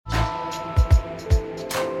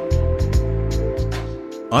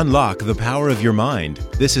Unlock the power of your mind.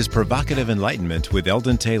 This is Provocative Enlightenment with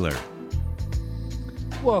Eldon Taylor.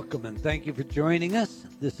 Welcome and thank you for joining us.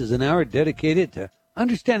 This is an hour dedicated to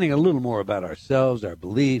understanding a little more about ourselves, our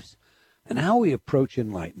beliefs, and how we approach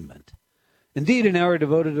enlightenment. Indeed, an hour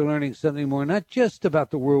devoted to learning something more, not just about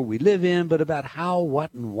the world we live in, but about how,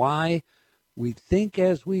 what, and why we think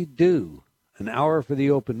as we do. An hour for the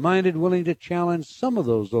open-minded, willing to challenge some of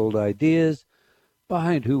those old ideas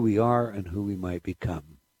behind who we are and who we might become.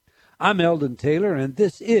 I'm Eldon Taylor, and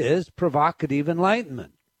this is Provocative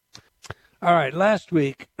Enlightenment. All right, last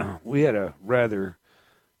week we had a rather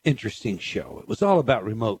interesting show. It was all about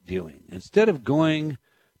remote viewing. Instead of going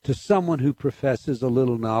to someone who professes a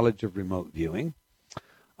little knowledge of remote viewing,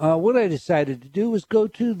 what I decided to do was go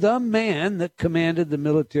to the man that commanded the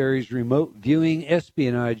military's remote viewing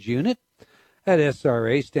espionage unit at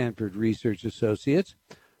SRA, Stanford Research Associates,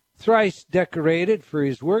 thrice decorated for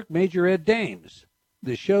his work, Major Ed Dames.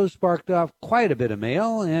 The show sparked off quite a bit of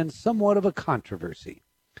mail and somewhat of a controversy.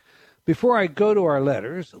 Before I go to our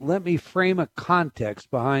letters, let me frame a context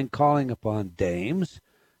behind calling upon Dames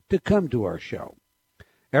to come to our show.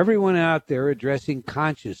 Everyone out there addressing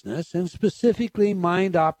consciousness, and specifically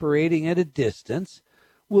mind operating at a distance,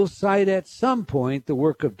 will cite at some point the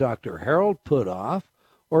work of Dr. Harold Puthoff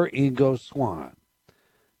or Ingo Swann.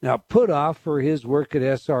 Now, Puthoff for his work at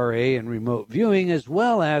SRA and remote viewing, as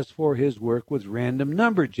well as for his work with random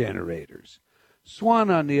number generators. Swann,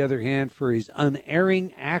 on the other hand, for his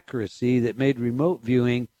unerring accuracy that made remote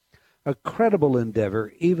viewing a credible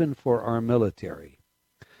endeavor even for our military.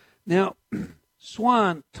 Now,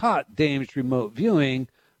 Swann taught Dames remote viewing,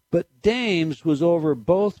 but Dames was over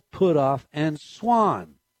both Puthoff and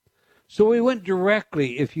Swann. So we went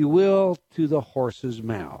directly, if you will, to the horse's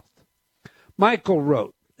mouth. Michael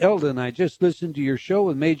wrote, Eldon, I just listened to your show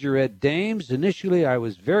with Major Ed Dames. Initially, I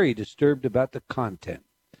was very disturbed about the content.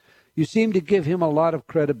 You seem to give him a lot of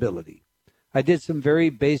credibility. I did some very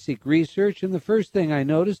basic research, and the first thing I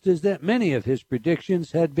noticed is that many of his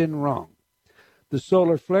predictions had been wrong. The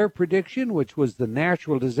solar flare prediction, which was the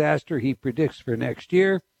natural disaster he predicts for next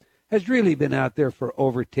year, has really been out there for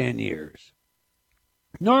over 10 years.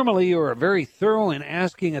 Normally, you are very thorough in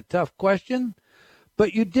asking a tough question,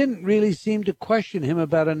 but you didn't really seem to question him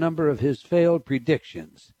about a number of his failed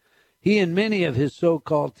predictions. He and many of his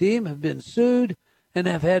so-called team have been sued and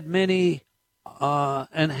have made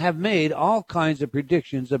all kinds of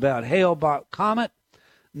predictions about Hale-Bopp Comet,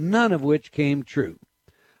 none of which came true.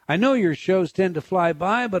 I know your shows tend to fly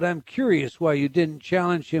by, but I'm curious why you didn't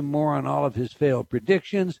challenge him more on all of his failed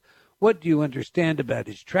predictions. What do you understand about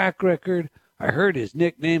his track record? I heard his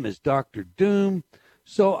nickname is Dr. Doom.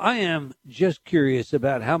 So I am just curious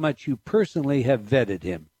about how much you personally have vetted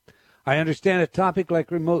him. I understand a topic like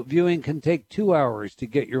remote viewing can take 2 hours to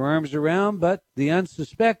get your arms around, but the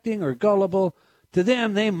unsuspecting or gullible, to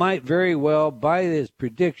them they might very well buy his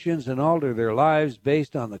predictions and alter their lives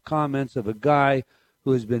based on the comments of a guy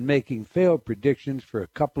who has been making failed predictions for a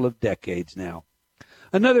couple of decades now.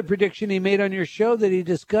 Another prediction he made on your show that he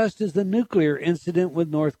discussed is the nuclear incident with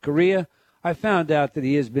North Korea. I found out that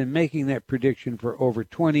he has been making that prediction for over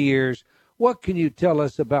 20 years. What can you tell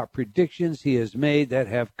us about predictions he has made that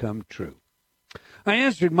have come true? I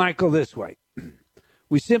answered Michael this way.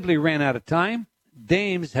 We simply ran out of time.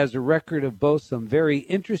 Dames has a record of both some very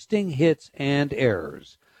interesting hits and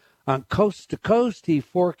errors. On Coast to Coast, he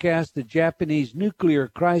forecast the Japanese nuclear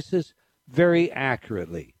crisis very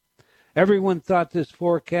accurately. Everyone thought this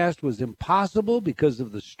forecast was impossible because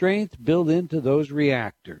of the strength built into those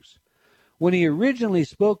reactors. When he originally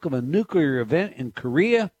spoke of a nuclear event in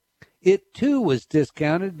Korea, it too was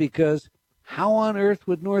discounted because how on earth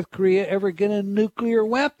would North Korea ever get a nuclear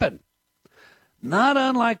weapon? Not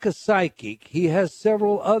unlike a psychic, he has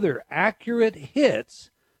several other accurate hits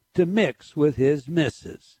to mix with his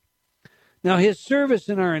misses. Now, his service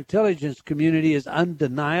in our intelligence community is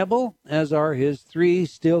undeniable, as are his 3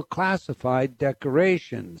 still classified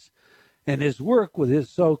decorations, and his work with his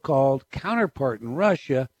so-called counterpart in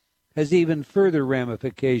Russia has even further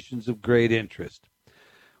ramifications of great interest.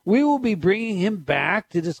 We will be bringing him back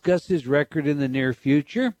to discuss his record in the near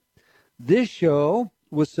future. This show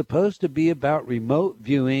was supposed to be about remote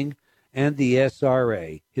viewing and the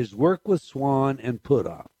SRA, his work with Swann and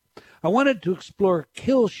Puthoff. I wanted to explore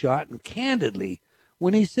Kill Shot, and candidly,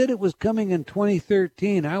 when he said it was coming in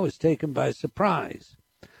 2013, I was taken by surprise.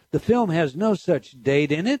 The film has no such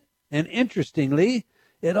date in it, and interestingly,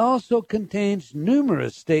 it also contains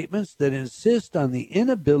numerous statements that insist on the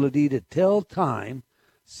inability to tell time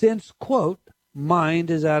since, quote,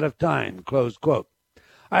 mind is out of time, close quote.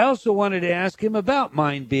 I also wanted to ask him about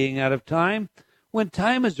mind being out of time, When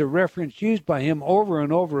time is a reference used by him over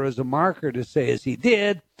and over as a marker to say, as he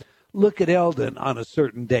did, look at Eldon on a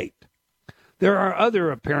certain date. There are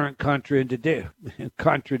other apparent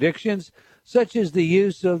contradictions, such as the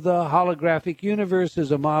use of the holographic universe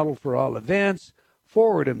as a model for all events,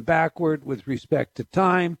 forward and backward with respect to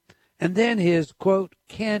time, and then his, quote,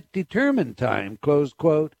 can't determine time, close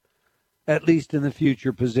quote, at least in the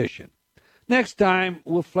future position. Next time,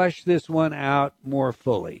 we'll flesh this one out more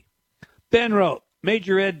fully. Ben wrote,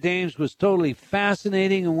 Major Ed Dames was totally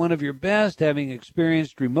fascinating and one of your best, having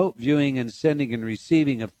experienced remote viewing and sending and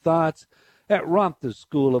receiving of thoughts at Ramtha's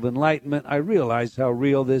School of Enlightenment. I realize how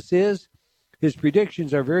real this is. His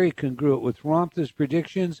predictions are very congruent with Ramtha's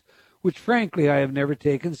predictions, which frankly I have never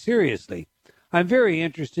taken seriously. I'm very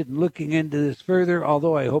interested in looking into this further,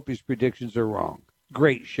 although I hope his predictions are wrong.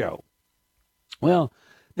 Great show. Well,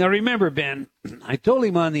 now remember, Ben, I told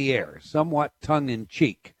him on the air, somewhat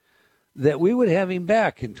tongue-in-cheek, that we would have him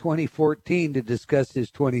back in 2014 to discuss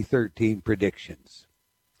his 2013 predictions.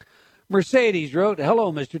 Mercedes wrote,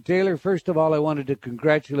 Hello, Mr. Taylor. First of all, I wanted to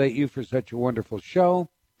congratulate you for such a wonderful show,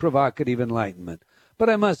 Provocative Enlightenment. But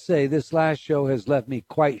I must say, this last show has left me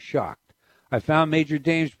quite shocked. I found Major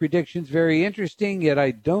Dames' predictions very interesting, yet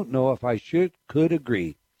I don't know if I could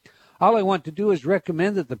agree. All I want to do is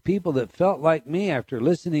recommend that the people that felt like me after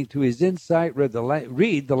listening to his insight read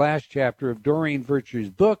the last chapter of Doreen Virtue's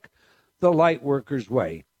book, The Lightworker's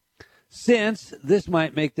Way, since this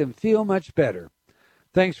might make them feel much better.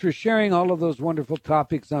 Thanks for sharing all of those wonderful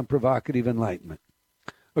topics on Provocative Enlightenment.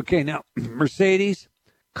 Okay, now, Mercedes,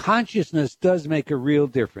 consciousness does make a real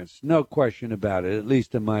difference. No question about it, at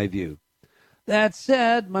least in my view. That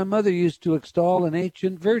said, my mother used to extol an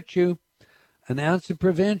ancient virtue. An ounce of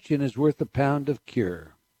prevention is worth a pound of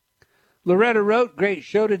cure. Loretta wrote, Great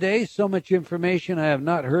show today. So much information I have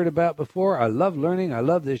not heard about before. I love learning. I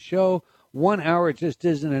love this show. 1 hour just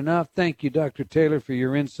isn't enough. Thank you, Dr. Taylor, for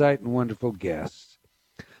your insight and wonderful guests.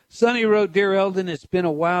 Sonny wrote, Dear Eldon, it's been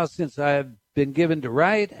a while since I have been given to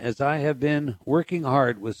write, as I have been working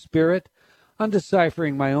hard with Spirit on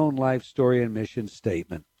deciphering my own life story and mission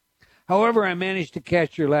statement. However, I managed to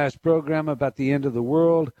catch your last program about the end of the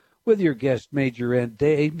world with your guest, Major Ed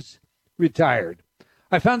Dames, retired.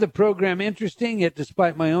 I found the program interesting, yet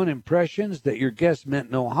despite my own impressions that your guest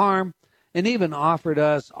meant no harm and even offered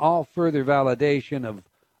us all further validation of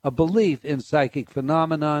a belief in psychic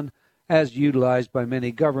phenomenon as utilized by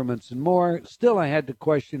many governments and more, still I had to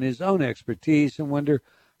question his own expertise and wonder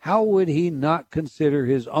how would he not consider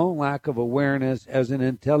his own lack of awareness as an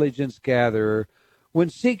intelligence gatherer when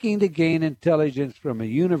seeking to gain intelligence from a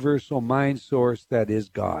universal mind source that is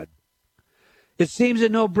God. It seems a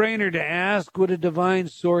no-brainer to ask, would a divine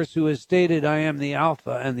source who has stated, I am the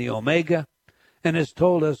Alpha and the Omega, and has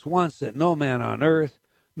told us once that no man on earth,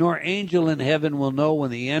 nor angel in heaven will know when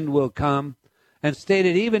the end will come, and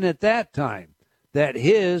stated even at that time that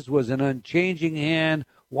his was an unchanging hand,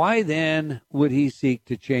 why then would he seek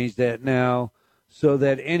to change that now, so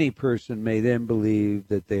that any person may then believe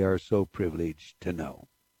that they are so privileged to know?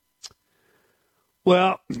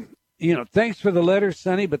 Well, thanks for the letter,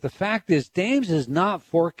 Sonny, but the fact is Dames is not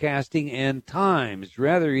forecasting end times.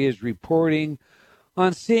 Rather, he is reporting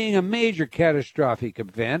on seeing a major catastrophic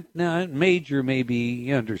event. Now, major may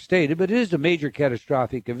be understated, but it is a major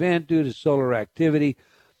catastrophic event due to solar activity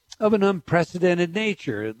of an unprecedented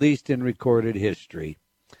nature, at least in recorded history.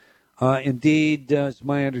 Indeed, it's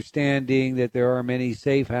my understanding that there are many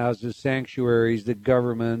safe houses, sanctuaries that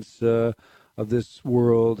governments of this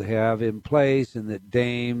world have in place, and that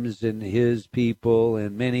Dames and his people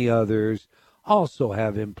and many others also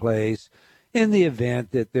have in place in the event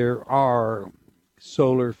that there are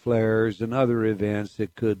solar flares and other events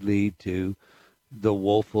that could lead to the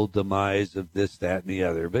woeful demise of this, that, and the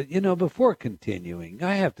other. But, before continuing,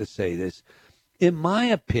 I have to say this. In my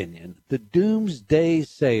opinion, the doomsday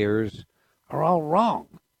sayers are all wrong.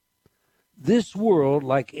 This world,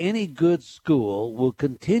 like any good school, will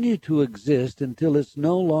continue to exist until it's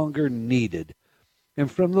no longer needed. And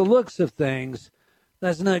from the looks of things,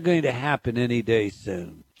 that's not going to happen any day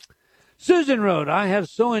soon. Susan wrote, I have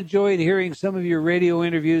so enjoyed hearing some of your radio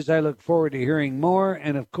interviews. I look forward to hearing more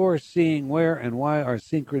and, of course, seeing where and why our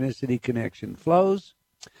synchronicity connection flows.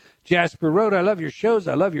 Jasper wrote, I love your shows.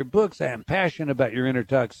 I love your books. I am passionate about your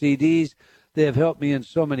InnerTalk CDs. They have helped me in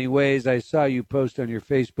so many ways. I saw you post on your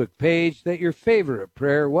Facebook page that your favorite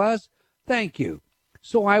prayer was, thank you.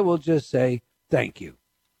 So I will just say, thank you.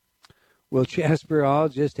 Well, Jasper, I'll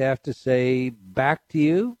just have to say back to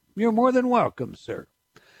you. You're more than welcome, sir.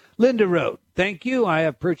 Linda wrote, thank you. I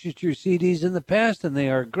have purchased your CDs in the past, and they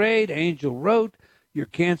are great. Angel wrote, Your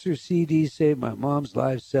cancer CD saved my mom's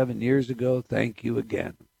life 7 years ago. Thank you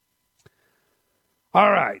again.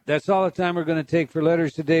 All right, that's all the time we're going to take for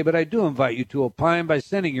letters today, but I do invite you to opine by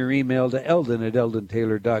sending your email to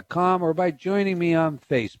eldon@eldontaylor.com or by joining me on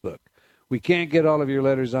Facebook. We can't get all of your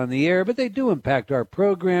letters on the air, but they do impact our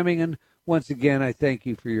programming, and once again, I thank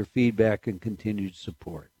you for your feedback and continued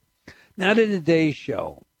support. Now to today's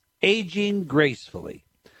show, aging gracefully.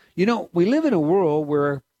 You know, we live in a world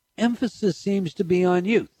where emphasis seems to be on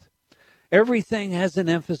youth. Everything has an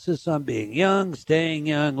emphasis on being young, staying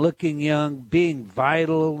young, looking young, being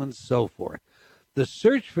vital, and so forth. The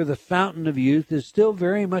search for the fountain of youth is still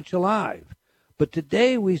very much alive. But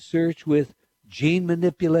today we search with gene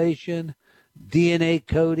manipulation, DNA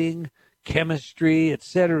coding, chemistry,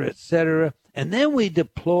 etc., and then we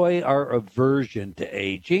deploy our aversion to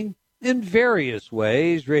aging in various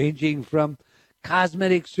ways, ranging from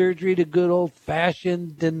cosmetic surgery to good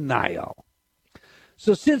old-fashioned denial.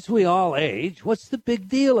 So since we all age, what's the big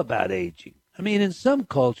deal about aging? I mean, in some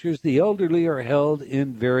cultures, the elderly are held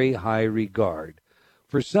in very high regard.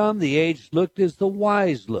 For some, the aged look is the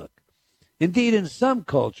wise look. Indeed, in some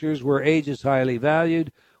cultures where age is highly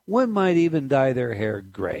valued, one might even dye their hair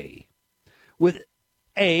gray. With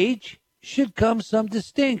age should come some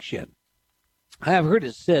distinction. I have heard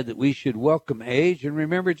it said that we should welcome age and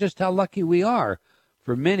remember just how lucky we are,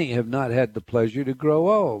 for many have not had the pleasure to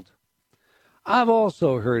grow old. I've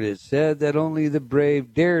also heard it said that only the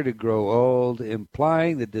brave dare to grow old,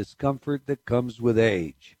 implying the discomfort that comes with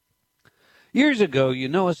age. Years ago,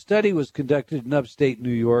 a study was conducted in upstate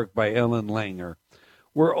New York by Ellen Langer,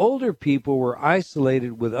 where older people were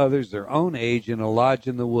isolated with others their own age in a lodge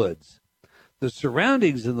in the woods. The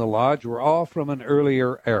surroundings in the lodge were all from an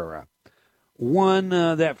earlier era, one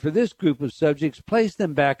that for this group of subjects placed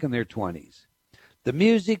them back in their 20s. The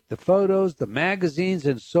music, the photos, the magazines,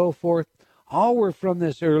 and so forth all were from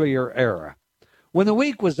this earlier era. When the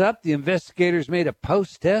week was up, the investigators made a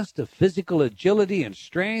post-test of physical agility and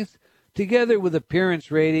strength, together with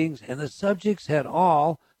appearance ratings, and the subjects had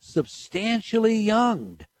all substantially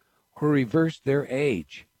younged or reversed their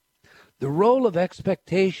age. The role of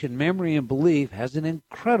expectation, memory, and belief has an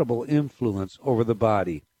incredible influence over the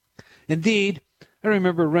body. Indeed, I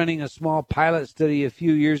remember running a small pilot study a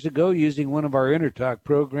few years ago using one of our InterTalk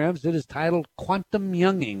programs that is titled Quantum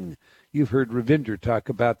Younging. You've heard Ravinder talk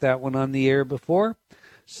about that one on the air before.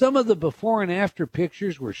 Some of the before and after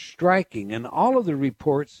pictures were striking, and all of the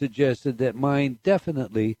reports suggested that mind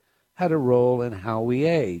definitely had a role in how we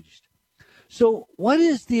aged. So what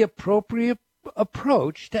is the appropriate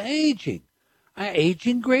approach to aging?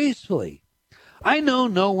 Aging gracefully. I know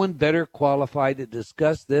no one better qualified to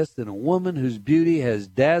discuss this than a woman whose beauty has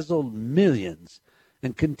dazzled millions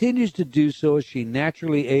and continues to do so as she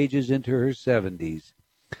naturally ages into her 70s.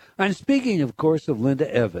 I'm speaking, of course, of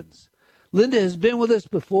Linda Evans. Linda has been with us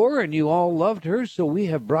before, and you all loved her, so we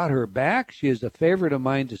have brought her back. She is a favorite of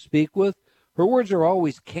mine to speak with. Her words are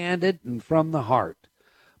always candid and from the heart.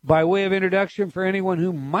 By way of introduction for anyone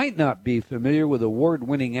who might not be familiar with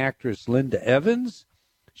award-winning actress Linda Evans,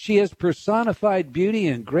 she has personified beauty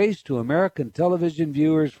and grace to American television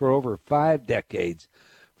viewers for over 5 decades.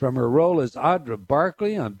 From her role as Audra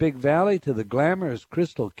Barkley on Big Valley to the glamorous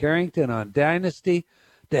Crystal Carrington on Dynasty,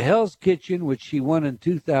 to Hell's Kitchen, which she won in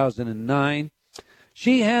 2009.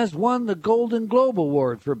 She has won the Golden Globe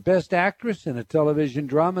Award for Best Actress in a Television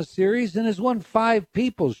Drama Series and has won 5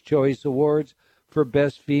 People's Choice Awards for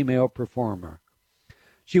Best Female Performer.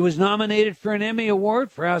 She was nominated for an Emmy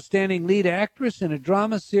Award for Outstanding Lead Actress in a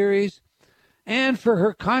Drama Series, and for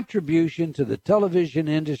her contribution to the television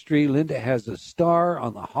industry, Linda has a star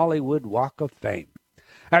on the Hollywood Walk of Fame.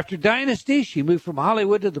 After Dynasty, she moved from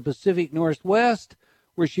Hollywood to the Pacific Northwest,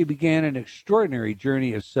 where she began an extraordinary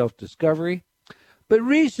journey of self-discovery. But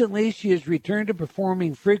recently, she has returned to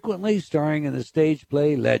performing frequently, starring in the stage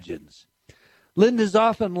play Legends. Linda's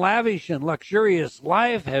often lavish and luxurious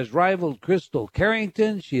life has rivaled Crystal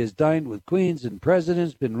Carrington. She has dined with queens and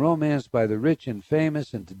presidents, been romanced by the rich and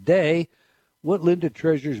famous, and today, what Linda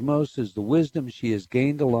treasures most is the wisdom she has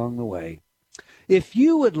gained along the way. If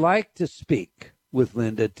you would like to speak with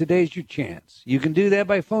Linda, today's your chance. You can do that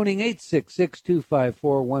by phoning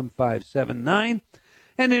 866-254-1579,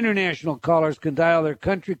 and international callers can dial their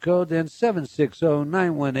country code, then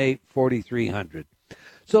 760-918-4300.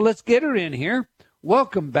 So let's get her in here.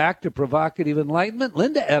 Welcome back to Provocative Enlightenment,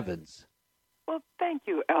 Linda Evans. Well, thank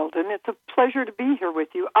you, Eldon. It's a pleasure to be here with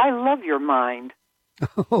you. I love your mind.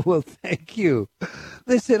 Oh, well, thank you.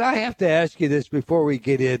 Listen, I have to ask you this before we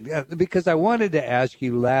get in, because I wanted to ask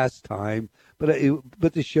you last time,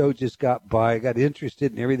 but the show just got by. I got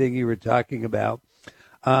interested in everything you were talking about.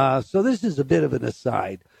 So this is a bit of an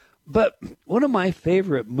aside. But one of my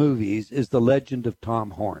favorite movies is The Legend of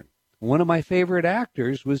Tom Horn. One of my favorite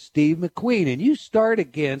actors was Steve McQueen, and you start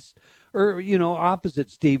opposite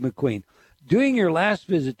Steve McQueen. During your last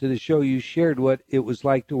visit to the show, you shared what it was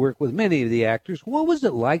like to work with many of the actors. What was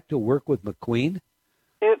it like to work with McQueen?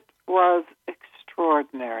 It was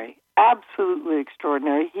extraordinary, absolutely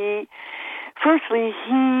extraordinary. He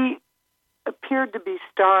appeared to be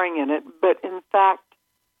starring in it, but in fact,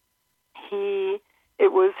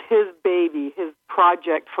 it was his baby, his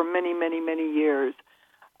project for many, many, many years.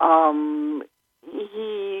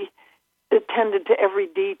 He attended to every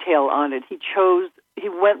detail on it. He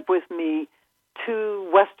went with me to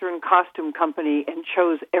Western Costume Company and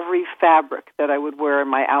chose every fabric that I would wear in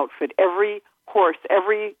my outfit, every horse,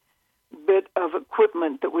 every bit of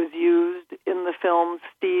equipment that was used in the film,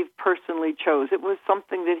 Steve personally chose. It was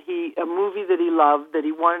something a movie that he loved, that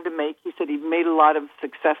he wanted to make. He said he'd made a lot of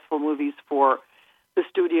successful movies for the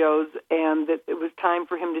studios, and that it was time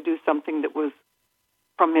for him to do something that was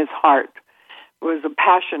from his heart. It was a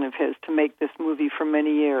passion of his to make this movie for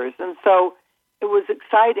many years. And so it was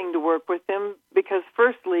exciting to work with him because,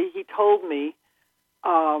 firstly, he told me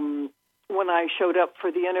when I showed up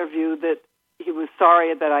for the interview that he was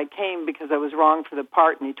sorry that I came because I was wrong for the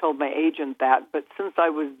part, and he told my agent that. But since I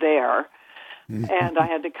was there and I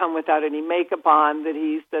had to come without any makeup on, that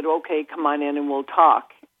he said, okay, come on in and we'll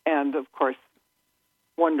talk. And, of course,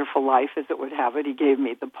 wonderful life as it would have it, he gave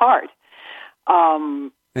me the part.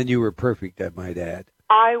 And you were perfect, I might add.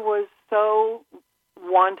 I was so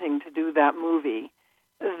wanting to do that movie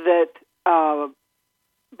that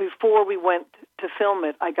before we went to film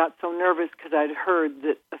it, I got so nervous because I'd heard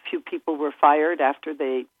that a few people were fired after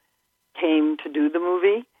they came to do the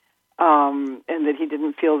movie, and that he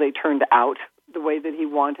didn't feel they turned out the way that he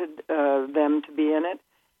wanted them to be in it,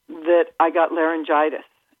 that I got laryngitis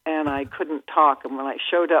and I couldn't talk. And when I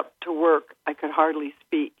showed up to work, I could hardly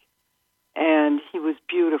speak. And he was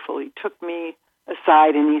beautiful. He took me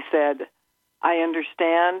aside and he said, I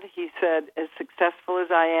understand. He said, as successful as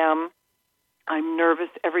I am, I'm nervous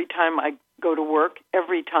every time I go to work,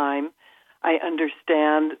 every time. I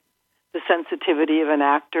understand the sensitivity of an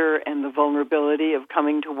actor and the vulnerability of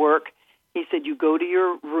coming to work. He said, you go to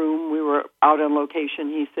your room. We were out on location.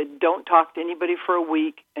 He said, don't talk to anybody for a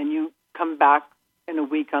week, and you come back in a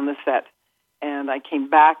week on the set. And I came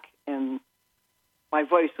back, and my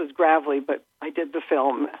voice was gravelly, but I did the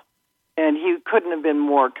film. And he couldn't have been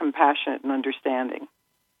more compassionate and understanding.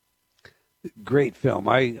 Great film.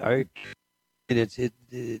 I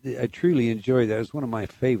truly enjoyed that. It was one of my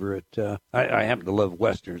favorite. I happen to love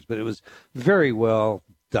Westerns, but it was very well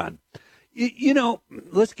done.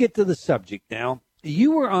 Let's get to the subject now.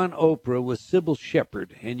 You were on Oprah with Sybil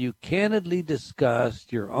Shepherd, and you candidly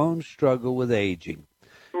discussed your own struggle with aging.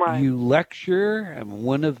 Right. You lecture, and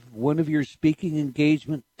one of your speaking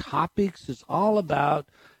engagement topics is all about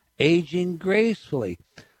aging gracefully.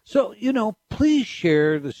 So, please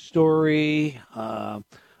share the story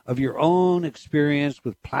of your own experience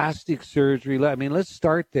with plastic surgery. I mean, let's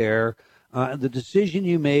start there. The decision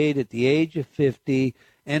you made at the age of 50,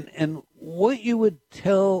 and what you would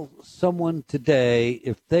tell someone today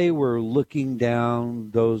if they were looking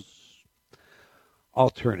down those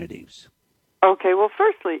alternatives. Okay, well,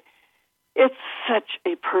 firstly, it's such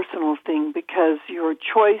a personal thing because your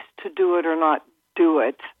choice to do it or not do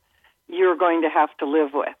it, you're going to have to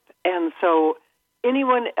live with. And so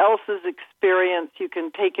anyone else's experience, you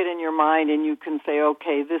can take it in your mind and you can say,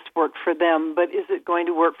 okay, this worked for them, but is it going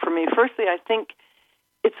to work for me? Firstly, I think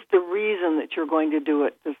it's the reason that you're going to do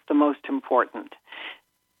it that's the most important.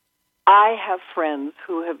 I have friends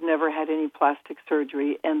who have never had any plastic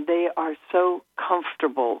surgery, and they are so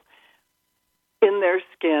comfortable in their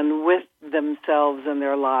skin with themselves and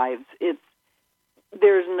their lives.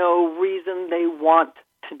 There's no reason they want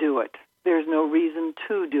to do it. There's no reason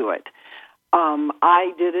to do it.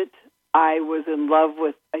 I did it. I was in love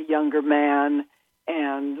with a younger man,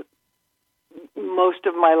 and most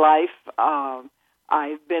of my life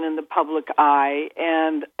I've been in the public eye,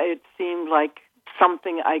 and it seemed like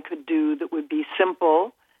something I could do that would be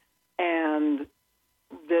simple and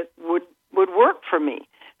that would work for me.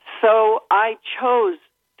 So I chose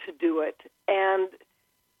to do it, and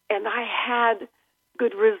I had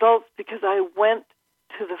good results because I went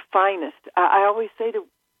to the finest. I always say to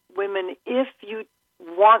women, if you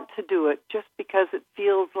want to do it just because it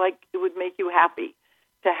feels like it would make you happy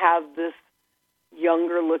to have this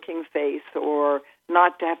younger-looking face or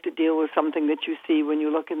not to have to deal with something that you see when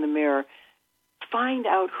you look in the mirror, find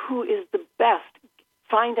out who is the best.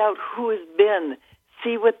 Find out who has been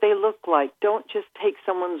See what they look like. Don't just take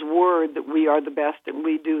someone's word that we are the best and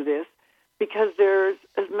we do this, because there's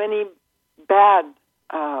as many bad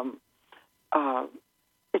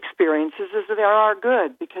experiences as there are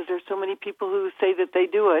good, because there's so many people who say that they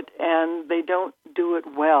do it and they don't do it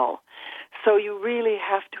well. So you really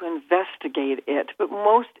have to investigate it, but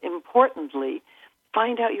most importantly,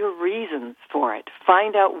 find out your reasons for it.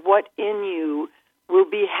 Find out what in you will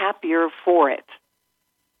be happier for it.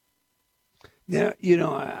 Now,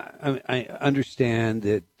 I understand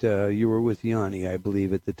that you were with Yanni, I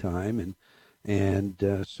believe, at the time,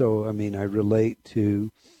 and so, I mean, I relate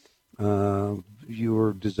to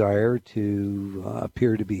your desire to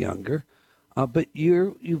appear to be younger, but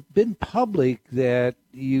you've been public that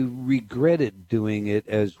you regretted doing it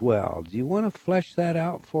as well. Do you want to flesh that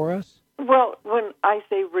out for us? Well, when I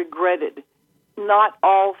say regretted, not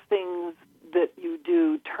all things that you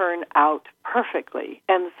do turn out perfectly,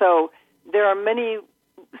 and so there are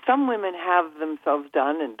some women have themselves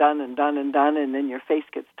done, and then your face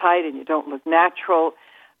gets tight and you don't look natural.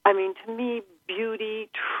 I mean, to me, beauty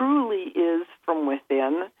truly is from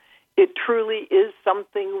within. It truly is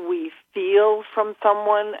something we feel from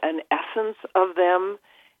someone, an essence of them,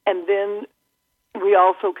 and then we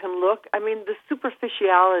also can look. I mean, the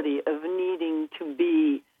superficiality of needing to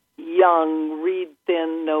be young, read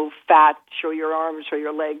thin, no fat, show your arms, show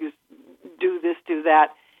your legs, do this, do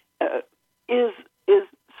that, is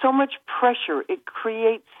so much pressure. It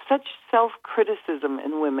creates such self-criticism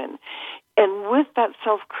in women. And with that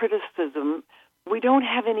self-criticism, we don't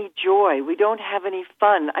have any joy. We don't have any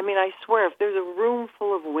fun. I mean, I swear, if there's a room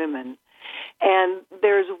full of women and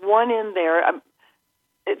there's one in there,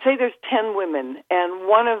 say there's 10 women, and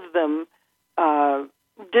one of them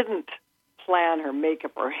didn't plan her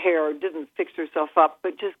makeup or hair, didn't fix herself up,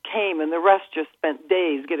 but just came, and the rest just spent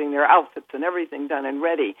days getting their outfits and everything done and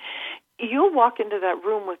ready. You'll walk into that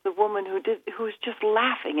room with the woman who's just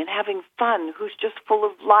laughing and having fun, who's just full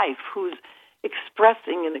of life, who's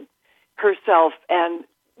expressing herself and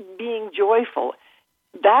being joyful.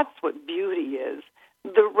 That's what beauty is.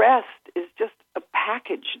 The rest is just a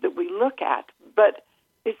package that we look at, but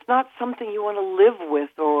it's not something you want to live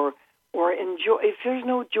with or enjoy. If there's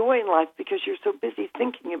no joy in life because you're so busy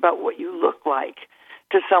thinking about what you look like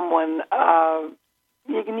to someone,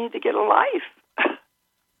 you need to get a life.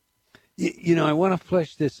 I want to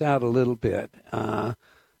flesh this out a little bit, and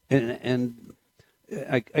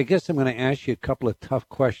I guess I'm going to ask you a couple of tough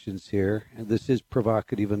questions here. And this is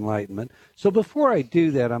provocative enlightenment. So before I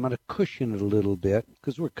do that, I'm going to cushion it a little bit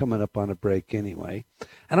because we're coming up on a break anyway.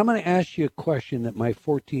 And I'm going to ask you a question that my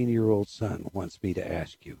 14-year-old son wants me to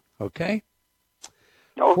ask you. Okay?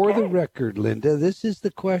 For the record, Linda, this is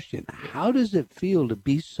the question. How does it feel to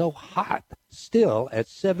be so hot still at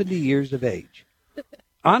 70 years of age?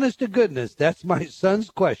 Honest to goodness, that's my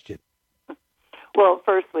son's question. Well,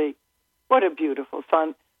 firstly, what a beautiful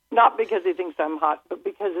son. Not because he thinks I'm hot, but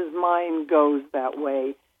because his mind goes that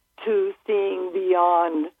way to seeing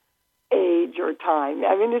beyond age or time.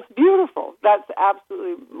 I mean, it's beautiful. That's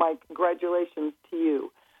absolutely my congratulations to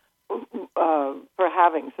you for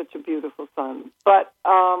having such a beautiful son. But,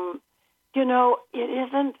 it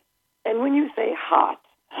isn't, and when you say hot,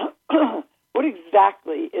 what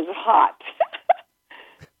exactly is hot?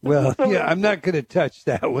 Well, yeah, I'm not going to touch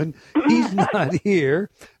that one. He's not here.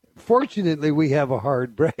 Fortunately, we have a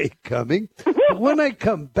hard break coming. But when I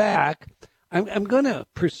come back, I'm going to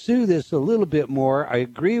pursue this a little bit more. I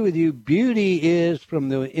agree with you. Beauty is from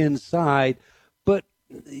the inside. But,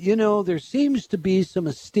 there seems to be some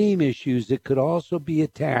esteem issues that could also be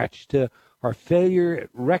attached to our failure at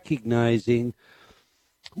recognizing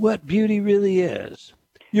what beauty really is.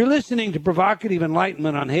 You're listening to Provocative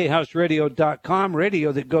Enlightenment on HayHouseRadio.com,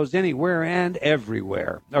 radio that goes anywhere and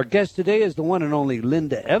everywhere. Our guest today is the one and only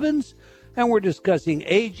Linda Evans, and we're discussing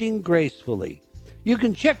aging gracefully. You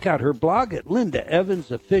can check out her blog at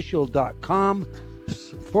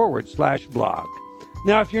lindaevansofficial.com/blog.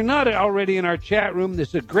 Now, if you're not already in our chat room, this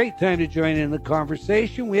is a great time to join in the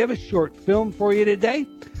conversation. We have a short film for you today.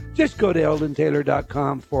 Just go to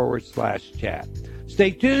eldontaylor.com/chat.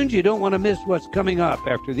 Stay tuned. You don't want to miss what's coming up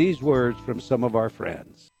after these words from some of our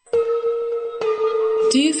friends.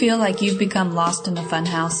 Do you feel like you've become lost in a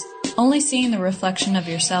funhouse, only seeing the reflection of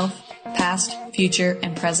yourself, past, future,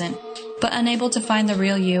 and present, but unable to find the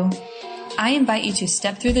real you? I invite you to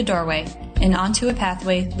step through the doorway and onto a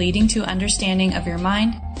pathway leading to understanding of your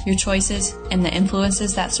mind, your choices, and the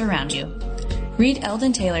influences that surround you. Read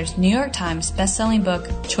Eldon Taylor's New York Times bestselling book,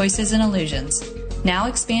 Choices and Illusions. Now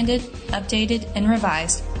expanded, updated, and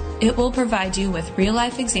revised, it will provide you with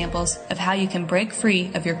real-life examples of how you can break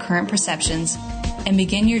free of your current perceptions and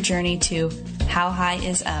begin your journey to How High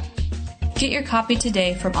Is Up. Get your copy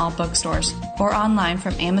today from all bookstores or online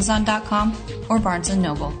from Amazon.com or Barnes &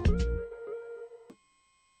 Noble.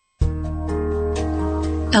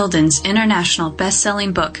 Eldon's international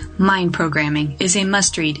best-selling book, Mind Programming, is a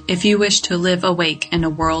must-read if you wish to live awake in a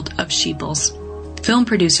world of sheeples. Film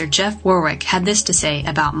producer Jeff Warwick had this to say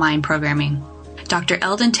about mind programming. Dr.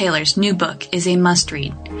 Eldon Taylor's new book is a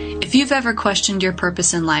must-read. If you've ever questioned your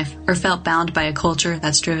purpose in life or felt bound by a culture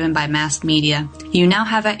that's driven by mass media, you now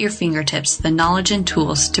have at your fingertips the knowledge and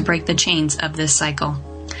tools to break the chains of this cycle.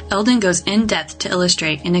 Eldon goes in depth to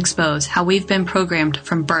illustrate and expose how we've been programmed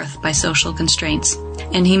from birth by social constraints,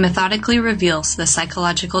 and he methodically reveals the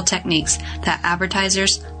psychological techniques that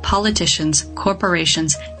advertisers, politicians,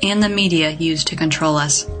 corporations, and the media use to control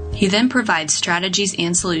us. He then provides strategies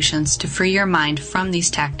and solutions to free your mind from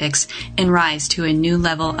these tactics and rise to a new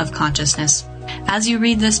level of consciousness. As you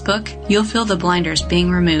read this book, you'll feel the blinders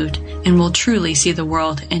being removed and will truly see the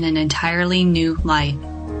world in an entirely new light.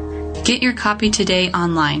 Get your copy today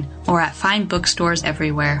online or at fine bookstores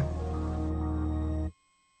everywhere.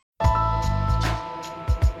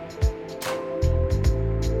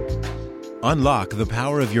 Unlock the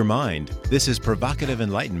power of your mind. This is Provocative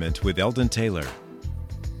Enlightenment with Eldon Taylor.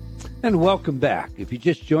 And welcome back. If you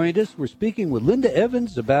just joined us, we're speaking with Linda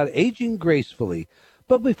Evans about aging gracefully.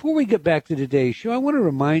 But before we get back to today's show, I want to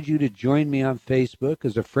remind you to join me on Facebook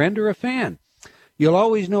as a friend or a fan. You'll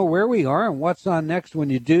always know where we are and what's on next when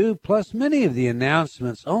you do, plus many of the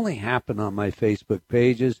announcements only happen on my Facebook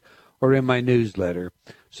pages or in my newsletter.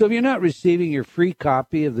 So if you're not receiving your free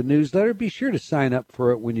copy of the newsletter, be sure to sign up for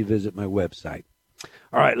it when you visit my website.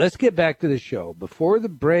 All right, let's get back to the show. Before the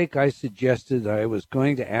break, I suggested I was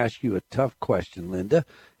going to ask you a tough question, Linda,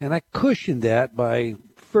 and I cushioned that by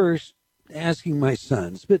first asking my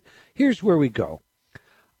sons. But here's where we go.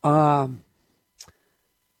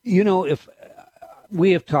 If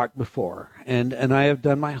we have talked before, and I have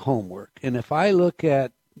done my homework, and if I look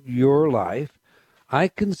at your life, I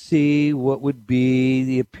can see what would be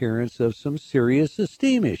the appearance of some serious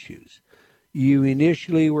esteem issues. You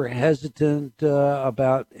initially were hesitant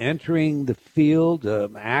about entering the field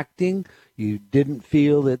of acting. You didn't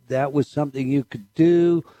feel that that was something you could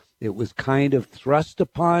do. It was kind of thrust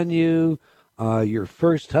upon you. Your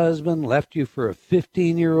first husband left you for a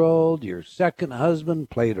 15-year-old. Your second husband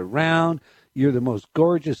played around. You're the most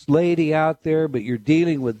gorgeous lady out there, but you're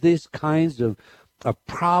dealing with these kinds of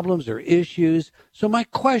problems or issues. So my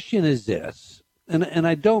question is this, and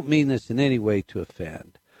I don't mean this in any way to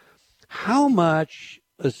offend. How much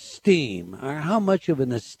esteem, or how much of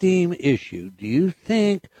an esteem issue do you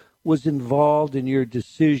think was involved in your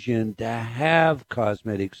decision to have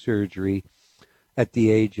cosmetic surgery at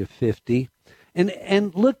the age of 50?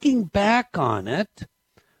 And looking back on it,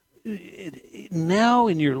 now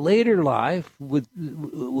in your later life, with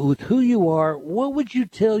who you are, what would you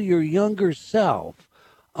tell your younger self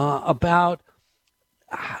about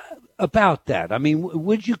that? I mean,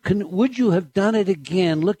 would you have done it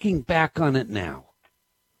again, looking back on it now?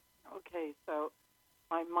 Okay, so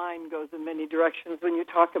my mind goes in many directions when you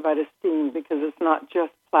talk about esteem, because it's not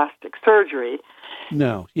just plastic surgery.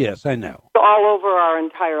 No, yes, I know. It's all over our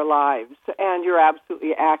entire lives, and you're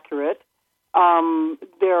absolutely accurate.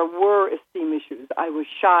 There were esteem issues. I was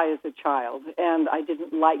shy as a child, and I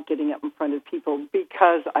didn't like getting up in front of people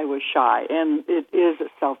because I was shy, and it is a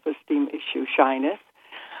self-esteem issue, shyness.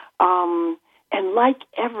 And like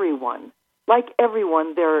everyone,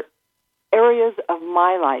 there are areas of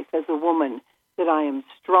my life as a woman that I am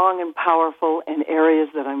strong and powerful, and areas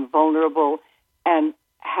that I'm vulnerable and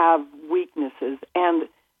have weaknesses. And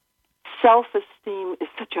self-esteem is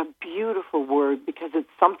such a beautiful word, because it's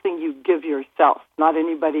something you give yourself, not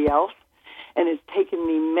anybody else. And it's taken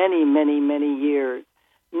me many, many, many years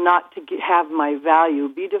not to have my value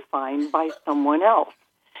be defined by someone else.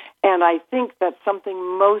 And I think that's something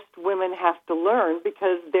most women have to learn,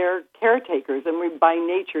 because they're caretakers, and we by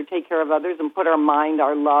nature take care of others and put our mind,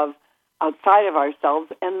 our love outside of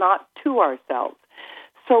ourselves and not to ourselves.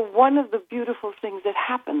 So one of the beautiful things that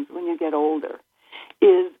happens when you get older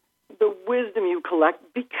is the wisdom you collect,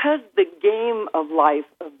 because the game of life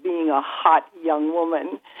of being a hot young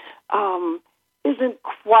woman isn't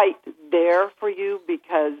quite there for you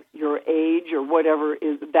because your age or whatever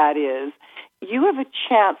that is. You have a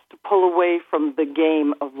chance to pull away from the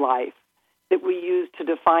game of life that we use to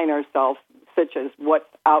define ourselves, such as what's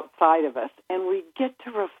outside of us, and we get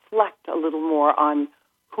to reflect a little more on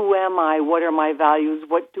who am I, what are my values,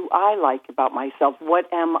 what do I like about myself,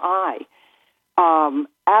 what am I?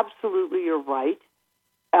 Absolutely, you're right.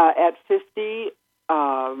 At 50,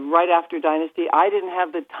 right after Dynasty, I didn't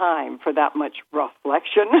have the time for that much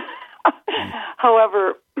reflection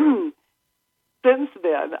However, since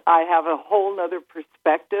then, I have a whole other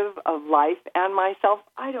perspective of life and myself.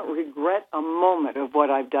 I don't regret a moment of what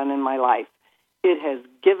I've done in my life. It has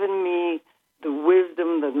given me the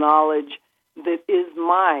wisdom, the knowledge that is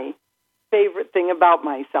my favorite thing about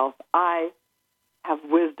myself. I have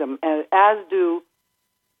wisdom, and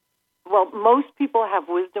most people have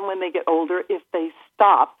wisdom when they get older if they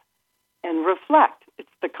stop and reflect. It's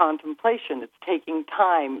the contemplation. It's taking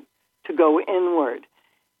time to go inward.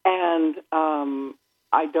 And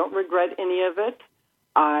I don't regret any of it.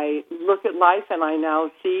 I look at life and I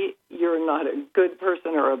now see you're not a good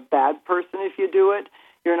person or a bad person if you do it.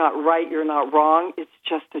 You're not right, you're not wrong. It's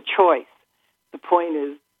just a choice. The point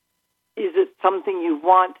is it something you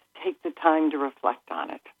want? Take the time to reflect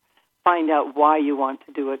on it. Find out why you want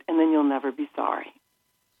to do it, and then you'll never be sorry.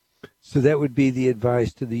 So that would be the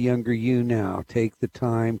advice to the younger you now. Take the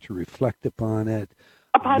time to reflect upon it.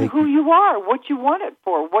 Upon who you are, what you want it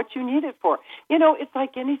for, what you need it for. You know, it's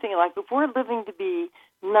like anything. Like if we're living to be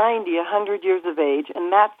 90, 100 years of age,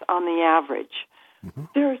 and that's on the average,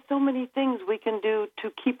 there are so many things we can do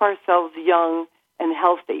to keep ourselves young and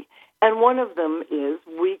healthy. And one of them is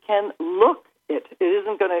we can look it. It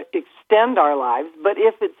isn't going to extend our lives, but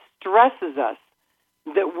if it stresses us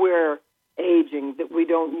that we're aging, that we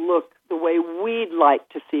don't look the way we'd like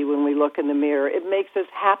to see when we look in the mirror, it makes us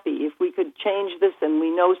happy. If we could change this and we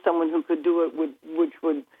know someone who could do it, which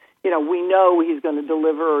would, we know he's going to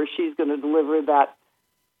deliver or she's going to deliver that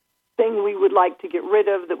thing we would like to get rid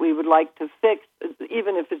of, that we would like to fix,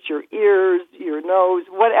 even if it's your ears, your nose,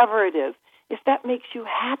 whatever it is. If that makes you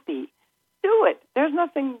happy, do it. There's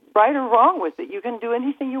nothing right or wrong with it. You can do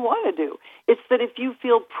anything you want to do. It's that if you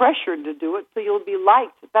feel pressured to do it, so you'll be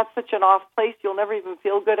liked. That's such an off place, you'll never even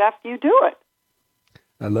feel good after you do it.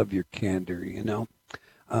 I love your candor,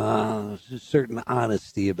 There's a certain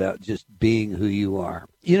honesty about just being who you are.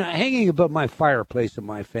 Hanging above my fireplace in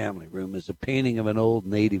my family room is a painting of an old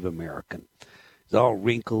Native American. He's all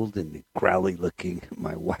wrinkled and growly looking.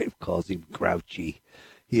 My wife calls him grouchy.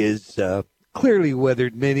 He is clearly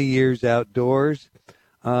weathered many years outdoors.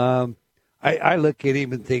 I look at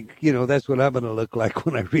him and think, that's what I'm going to look like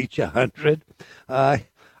when I reach 100.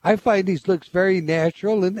 I find he looks very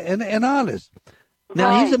natural and honest.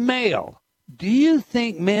 Now, he's a male. Do you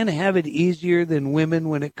think men have it easier than women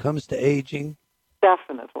when it comes to aging?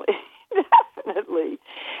 Definitely. Definitely.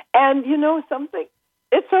 And you know something?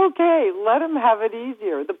 It's okay. Let them have it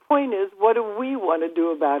easier. The point is, what do we want to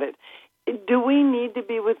do about it? Do we need to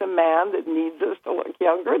be with a man that needs us to look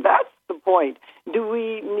younger? That's the point. Do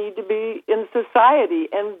we need to be in society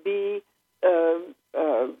and be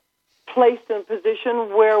placed in a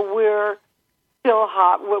position where we're still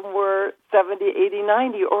hot when we're 70, 80,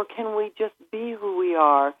 90? Or can we just be who we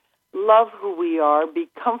are, love who we are, be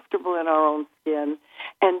comfortable in our own skin,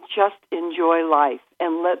 and just enjoy life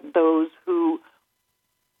and let those who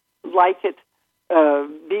like it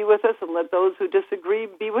be with us and let those who disagree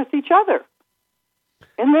be with each other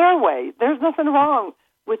in their way. There's nothing wrong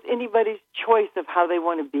with anybody's choice of how they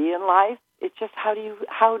want to be in life. It's just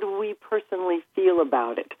how do we personally feel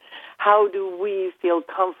about it? How do we feel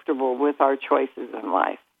comfortable with our choices in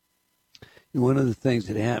life? One of the things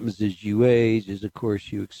that happens as you age is, of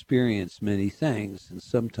course, you experience many things, and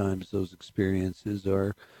sometimes those experiences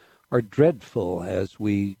are dreadful as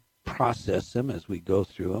we process them, as we go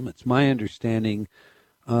through them. It's my understanding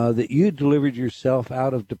that you delivered yourself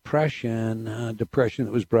out of depression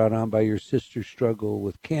that was brought on by your sister's struggle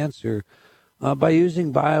with cancer, by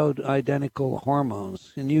using bioidentical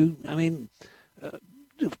hormones. And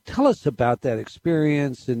tell us about that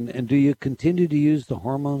experience, and do you continue to use the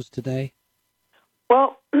hormones today?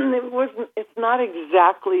 Well, it's not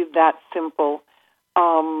exactly that simple.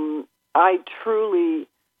 I truly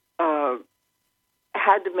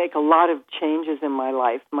had to make a lot of changes in my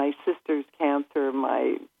life. My sister's cancer,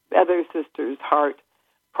 my other sister's heart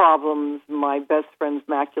problems, my best friend's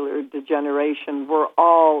macular degeneration were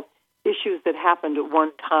all issues that happened at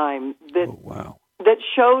one time that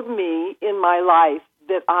showed me in my life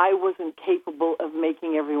that I wasn't capable of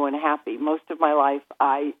making everyone happy. Most of my life,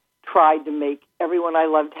 I tried to make everyone I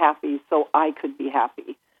loved happy so I could be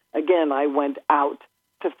happy. Again, I went out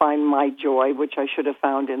to find my joy, which I should have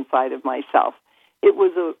found inside of myself. It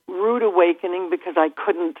was a rude awakening because I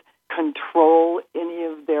couldn't control any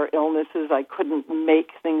of their illnesses. I couldn't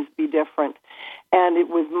make things be different. And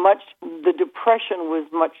the depression was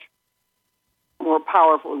much more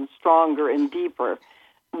powerful and stronger and deeper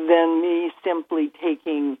than me simply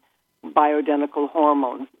taking bioidentical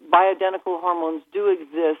hormones. Bioidentical hormones do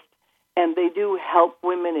exist, and they do help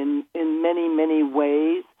women in many, many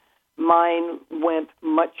ways. Mine went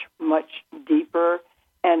much, much deeper,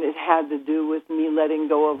 and it had to do with me letting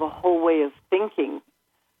go of a whole way of thinking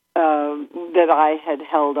that I had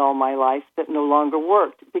held all my life that no longer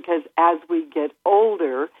worked. Because as we get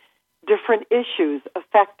older, different issues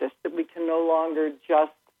affect us that we can no longer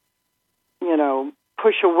just,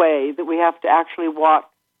 push away, that we have to actually walk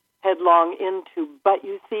headlong into. But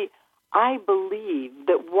you see, I believe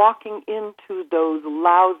that walking into those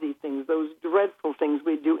lousy things, those dreadful things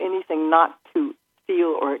we do anything not to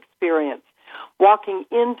feel or experience, walking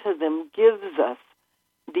into them gives us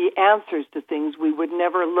the answers to things we would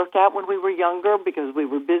never look at when we were younger because we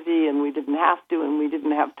were busy and we didn't have to and we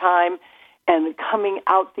didn't have time. And coming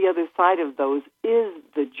out the other side of those is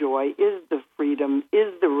the joy, is the freedom,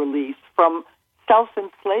 is the release from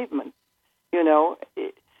self-enslavement.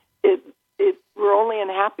 We're only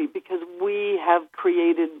unhappy because we have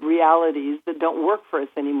created realities that don't work for us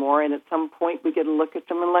anymore, and at some point we get to look at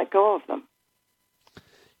them and let go of them.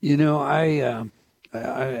 I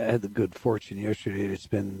had the good fortune yesterday to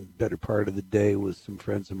spend the better part of the day with some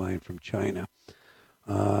friends of mine from China.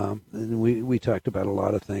 And we talked about a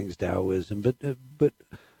lot of things, Taoism, but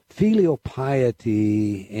filial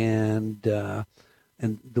piety and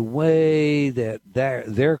the way that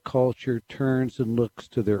their culture turns and looks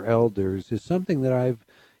to their elders is something that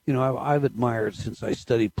I've admired since I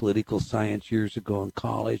studied political science years ago in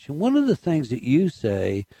college. And one of the things that you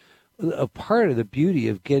say, a part of the beauty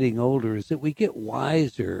of getting older is that we get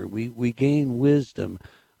wiser, we gain wisdom.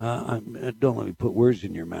 Don't let me put words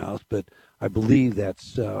in your mouth, but I believe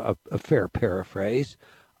that's a fair paraphrase.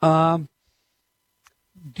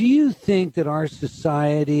 Do you think that our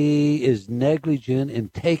society is negligent in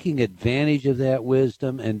taking advantage of that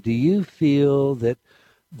wisdom? And do you feel that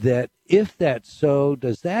if that's so,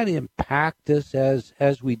 does that impact us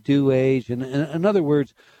as we do age? And in other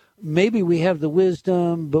words, maybe we have the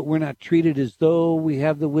wisdom, but we're not treated as though we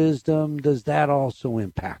have the wisdom. Does that also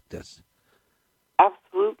impact us?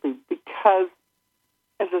 Absolutely, because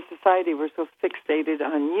as a society we're so fixated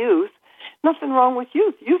on youth. Nothing wrong with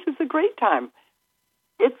youth. Youth is a great time.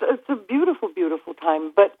 It's a beautiful, beautiful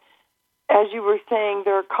time. But as you were saying,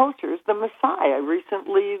 there are cultures. The Maasai, I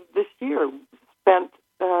recently this year spent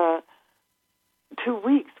 2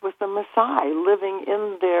 weeks with the Maasai living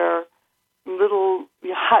in their little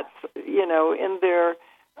huts, in their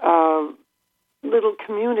little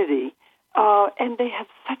community. And they have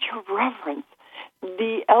such a reverence.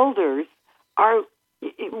 The elders are,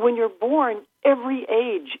 when you're born, every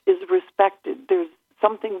age is respected. There's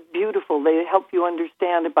something beautiful. They help you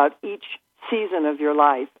understand about each season of your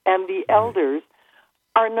life. And the elders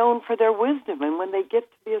are known for their wisdom. And when they get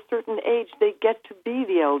to be a certain age, they get to be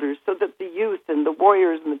the elders so that the youth and the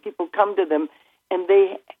warriors and the people come to them and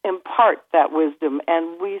they impart that wisdom.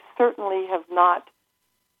 And we certainly have not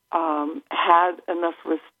had enough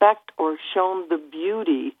respect or shown the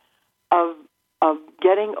beauty of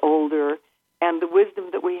getting older and the wisdom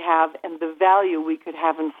that we have and the value we could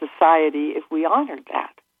have in society if we honored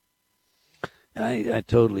that. I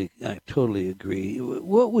totally agree.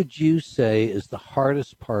 What would you say is the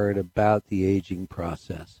hardest part about the aging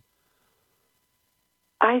process?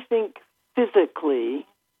 I think physically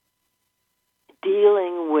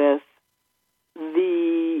dealing with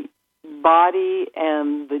the body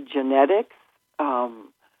and the genetics,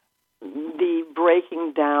 the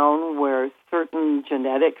breaking down where certain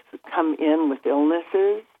genetics come in with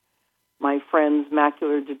illnesses. My friend's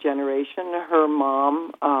macular degeneration, her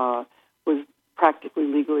mom was practically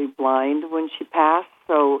legally blind when she passed,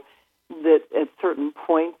 so that at certain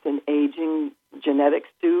points in aging, genetics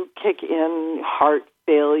do kick in, heart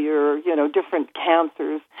failure, different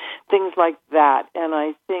cancers, things like that. And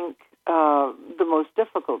I think the most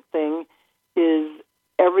difficult thing is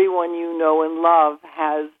everyone you know and love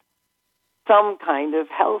has some kind of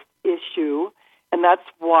health issue, and that's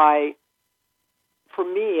why, for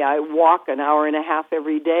me, I walk an hour and a half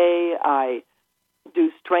every day. I do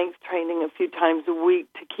strength training a few times a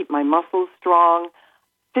week to keep my muscles strong.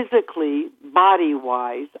 Physically,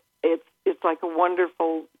 body-wise, it's like a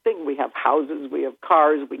wonderful thing. We have houses, we have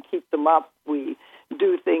cars, we keep them up, we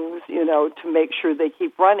do things, to make sure they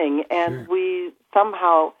keep running, and we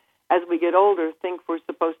somehow, as we get older, think we're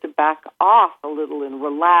supposed to back off a little and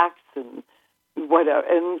relax and whatever,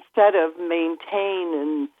 instead of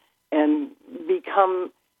maintain and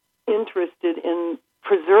become interested in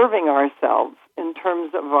preserving ourselves in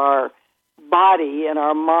terms of our body and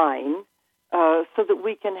our mind, so that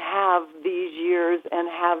we can have these years and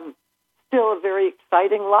have still a very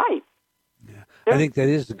exciting life. Yeah. I think that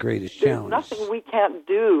is the greatest challenge. There's nothing we can't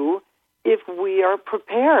do if we are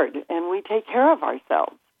prepared and we take care of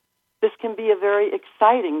ourselves. this can be a very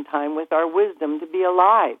exciting time with our wisdom to be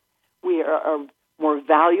alive. We are more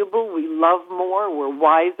valuable, we love more, we're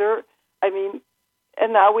wiser. I mean,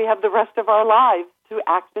 and now we have the rest of our lives to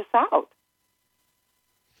act this out.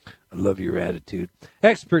 I love your attitude.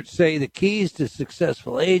 Experts say the keys to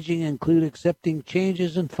successful aging include accepting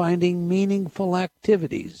changes and finding meaningful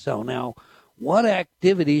activities. So now, what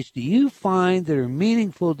activities do you find that are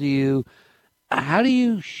meaningful to you? How do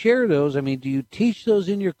you share those? I mean, do you teach those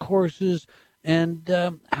in your courses? And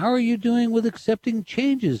how are you doing with accepting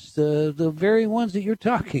changes, the very ones that you're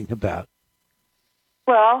talking about?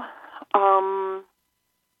 Well,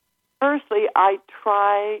 firstly, I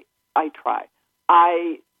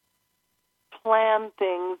plan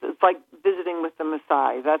things. It's like visiting with the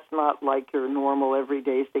Maasai. That's not like your normal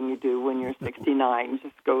everyday thing you do when you're 69.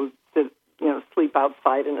 Just go sit, sleep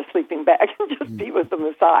outside in a sleeping bag and just be with the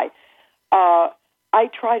Maasai. I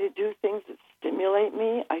try to do things that stimulate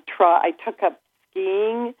me. I took up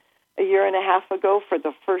skiing a year and a half ago for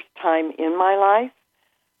the first time in my life.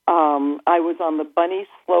 I was on the bunny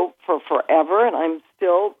slope for forever, and I'm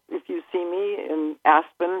still, if you see me in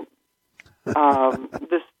Aspen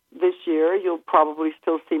this year, you'll probably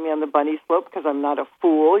still see me on the bunny slope because I'm not a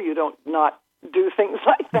fool. You don't not do things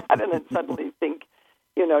like that and then suddenly think,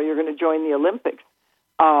 you're going to join the Olympics.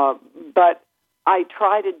 But I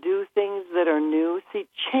try to do things that are new. See,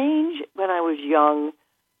 change when I was young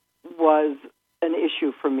was an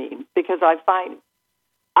issue for me because I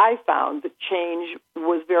found that change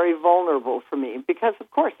was very vulnerable for me because, of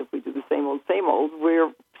course, if we do the same old,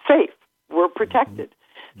 we're safe, we're protected.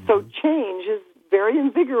 Mm-hmm. So change is very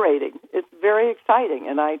invigorating. It's very exciting,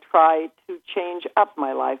 and I try to change up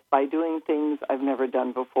my life by doing things I've never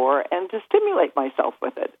done before and to stimulate myself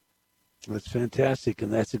with it. That's fantastic,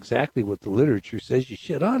 and that's exactly what the literature says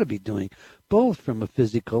you ought to be doing, both from a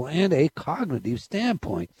physical and a cognitive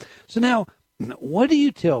standpoint. So now, what do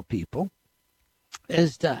you tell people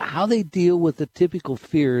as to how they deal with the typical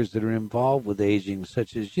fears that are involved with aging,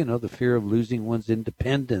 such as, the fear of losing one's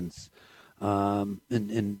independence, and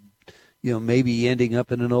maybe ending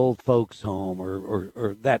up in an old folks' home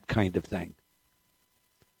or that kind of thing?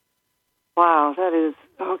 Wow, that is,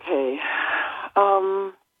 okay.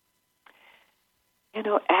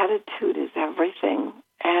 Attitude is everything.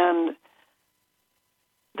 And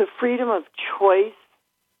the freedom of choice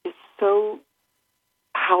is so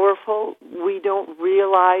powerful. We don't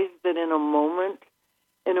realize that in a moment,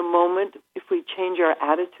 if we change our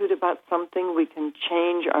attitude about something, we can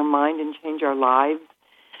change our mind and change our lives.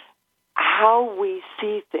 How we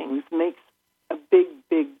see things makes a big,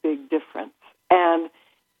 big, big difference. And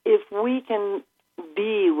if we can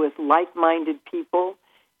be with like-minded people,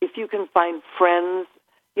 if you can find friends,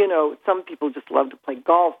 some people just love to play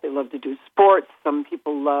golf. They love to do sports. Some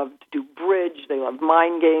people love to do bridge. They love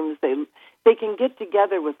mind games. They can get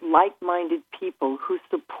together with like-minded people who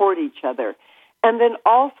support each other. And then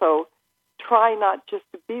also try not just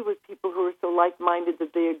to be with people who are so like-minded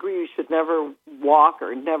that they agree you should never walk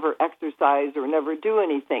or never exercise or never do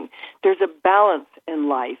anything. There's a balance in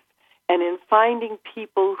life. And in finding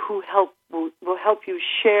people who will help you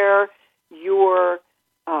share your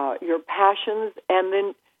passions and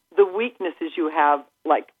then the weaknesses you have,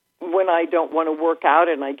 like when I don't want to work out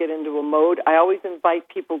and I get into a mode, I always invite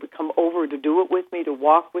people to come over to do it with me, to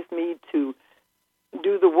walk with me, to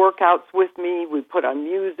do the workouts with me. We put on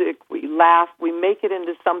music, we laugh, we make it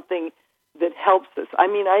into something that helps us. I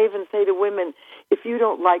mean, I even say to women, if you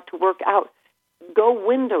don't like to work out, go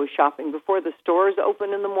window shopping before the stores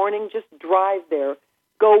open in the morning. Just drive there.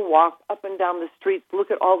 Go walk up and down the streets.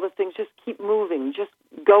 Look at all the things. Just keep moving. Just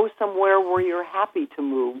go somewhere where you're happy to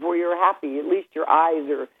move, where you're happy. At least your eyes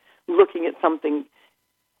are looking at something.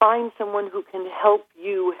 Find someone who can help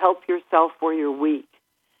you help yourself where you're weak.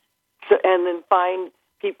 So, and then find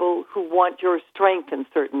people who want your strength in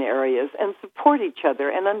certain areas and support each other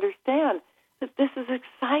and understand that this is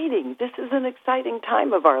exciting. This is an exciting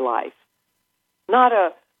time of our life, not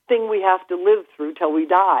a thing we have to live through till we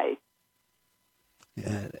die.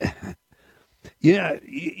 Yeah,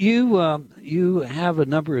 you have a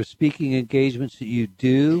number of speaking engagements that you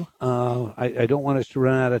do. I don't want us to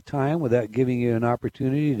run out of time without giving you an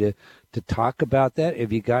opportunity to talk about that.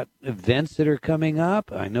 Have you got events that are coming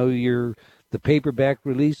up? I know the paperback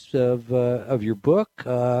release of your book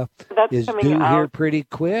is due here pretty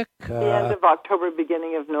quick. The end of October,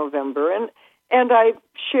 beginning of November, and I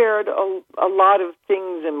shared a lot of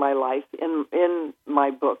things in my life in my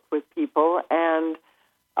book with people, and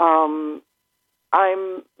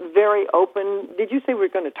I'm very open. Did you say we're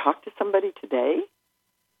going to talk to somebody today?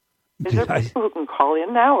 Is there people who can call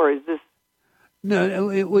in now, or is this? No,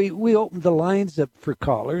 we opened the lines up for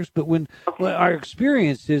callers, but well, our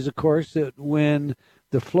experience is, of course, that when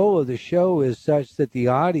the flow of the show is such that the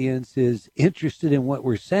audience is interested in what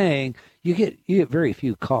we're saying, you get very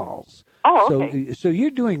few calls. Oh, okay. So you're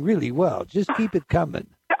doing really well. Just keep it coming.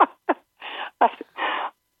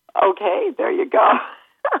 Okay, there you go.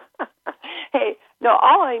 Hey, no,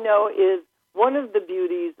 all I know is one of the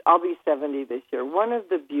beauties, I'll be 70 this year, one of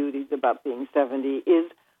the beauties about being 70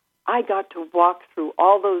 is I got to walk through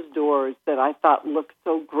all those doors that I thought looked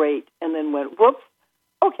so great and then went, whoops,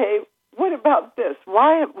 okay, what about this?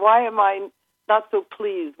 Why am I not so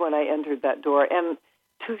pleased when I entered that door? And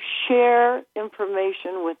to share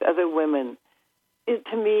information with other women, it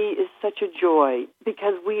to me is such a joy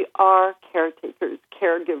because we are caretakers,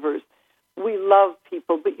 caregivers. We love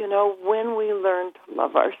people, but when we learn to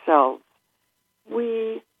love ourselves,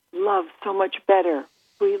 we love so much better.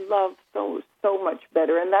 We love so much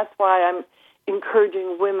better. And that's why I'm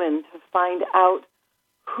encouraging women to find out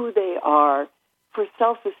who they are. For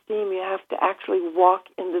self-esteem, you have to actually walk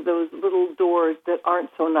into those little doors that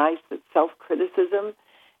aren't so nice, that's self-criticism,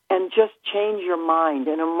 and just change your mind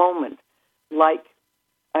in a moment. Like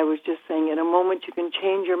I was just saying, in a moment you can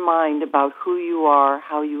change your mind about who you are,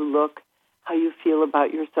 how you look, how you feel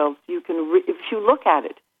about yourself. You can, if you look at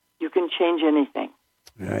it, you can change anything.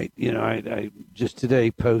 Right. I just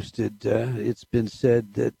today posted, it's been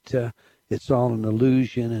said that it's all an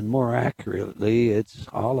illusion, and more accurately, it's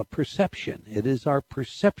all a perception. It is our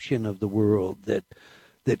perception of the world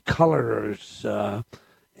that colors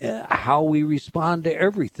how we respond to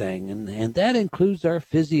everything, and that includes our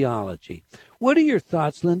physiology. What are your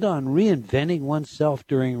thoughts, Linda, on reinventing oneself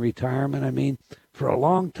during retirement? I mean, for a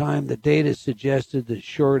long time, the data suggested that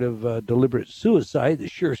short of deliberate suicide, the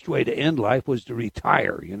surest way to end life was to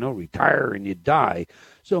retire. Retire and you die.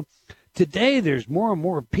 So today, there's more and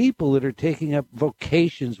more people that are taking up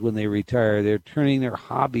vocations when they retire. They're turning their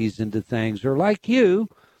hobbies into things. Or like you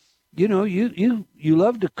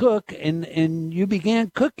love to cook, and you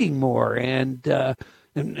began cooking more. And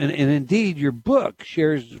indeed, your book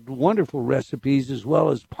shares wonderful recipes as well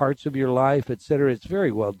as parts of your life, et cetera. It's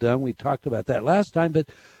very well done. We talked about that last time. But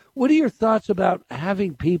what are your thoughts about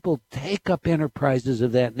having people take up enterprises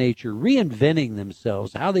of that nature, reinventing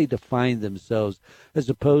themselves, how they define themselves, as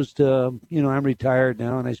opposed to, I'm retired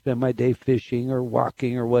now and I spend my day fishing or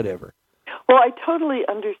walking or whatever? Well, I totally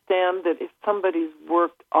understand that if somebody's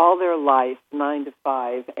worked all their life, 9 to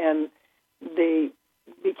 5, and they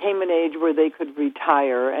became an age where they could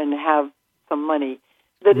retire and have some money.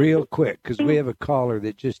 Real quick, because we have a caller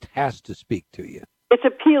that just has to speak to you. It's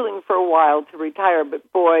appealing for a while to retire,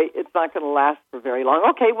 but boy, it's not going to last for very long.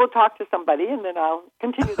 Okay, we'll talk to somebody, and then I'll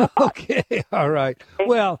continue the talk. Okay, all right. Okay.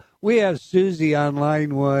 Well, we have Susie on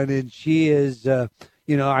line one, and she is,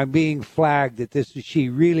 I'm being flagged that she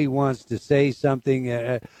really wants to say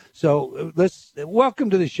something. So let's welcome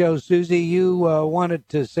to the show, Susie. You wanted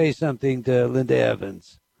to say something to Linda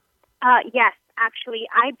Evans. Yes. Actually,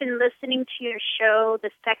 I've been listening to your show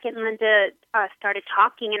the second Linda started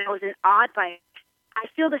talking, and I was awed by it. I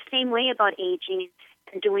feel the same way about aging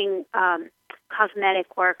and doing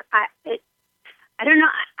cosmetic work. I don't know.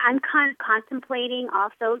 I'm kind of contemplating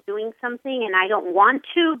also doing something, and I don't want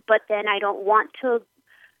to, but then I don't want to.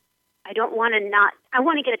 I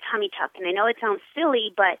want to get a tummy tuck, and I know it sounds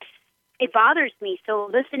silly, but it bothers me. So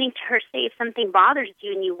listening to her say if something bothers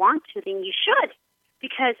you and you want to, then you should,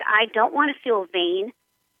 because I don't want to feel vain.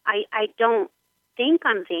 I don't think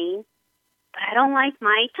I'm vain, but I don't like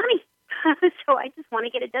my tummy. So I just want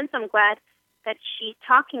to get it done. So I'm glad that she's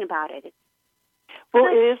talking about it. Well,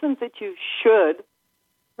 it isn't that you should.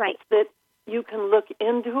 Right. It's that you can look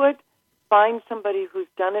into it, find somebody who's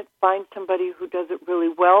done it, find somebody who does it really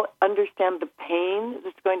well, understand the pain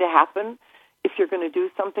that's going to happen if you're going to do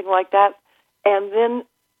something like that, and then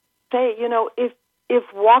say, if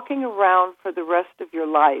walking around for the rest of your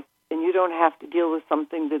life and you don't have to deal with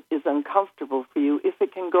something that is uncomfortable for you, if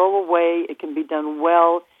it can go away, it can be done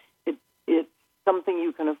well, it's something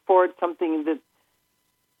you can afford, something that,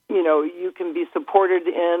 you can be supported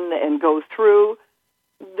in and go through,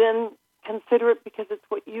 then consider it because it's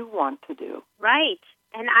what you want to do. Right.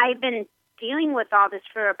 And I've been dealing with all this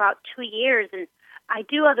for about 2 years, and I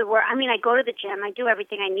do other work. I mean, I go to the gym. I do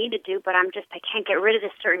everything I need to do, but I can't get rid of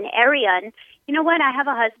this certain area. And you know what? I have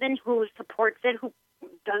a husband who supports it, who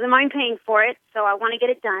doesn't mind paying for it, so I want to get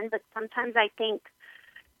it done. But sometimes I think,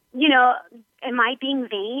 am I being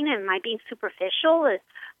vain? Am I being superficial?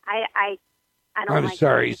 I don't I'm like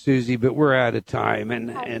sorry, that. Susie, but we're out of time.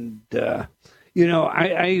 Linda,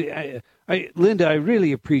 I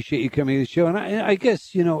really appreciate you coming to the show. And I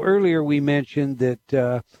guess, earlier we mentioned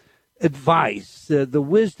that advice, the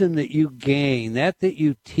wisdom that you gain, that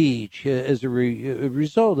you teach as a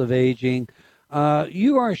result of aging,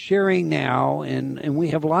 you are sharing now, and we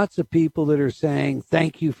have lots of people that are saying,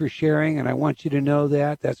 thank you for sharing, and I want you to know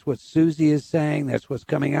that. That's what Susie is saying. That's what's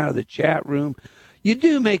coming out of the chat room. You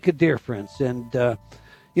do make a difference, and,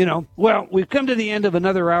 well, we've come to the end of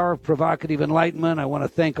another hour of Provocative Enlightenment. I want to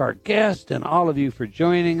thank our guest and all of you for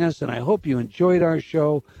joining us, and I hope you enjoyed our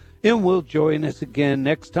show, and will join us again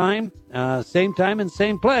next time and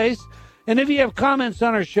same place. And if you have comments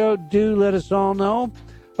on our show, do let us all know.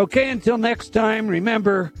 Okay, until next time,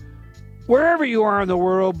 remember, wherever you are in the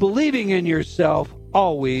world, believing in yourself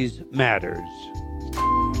always matters.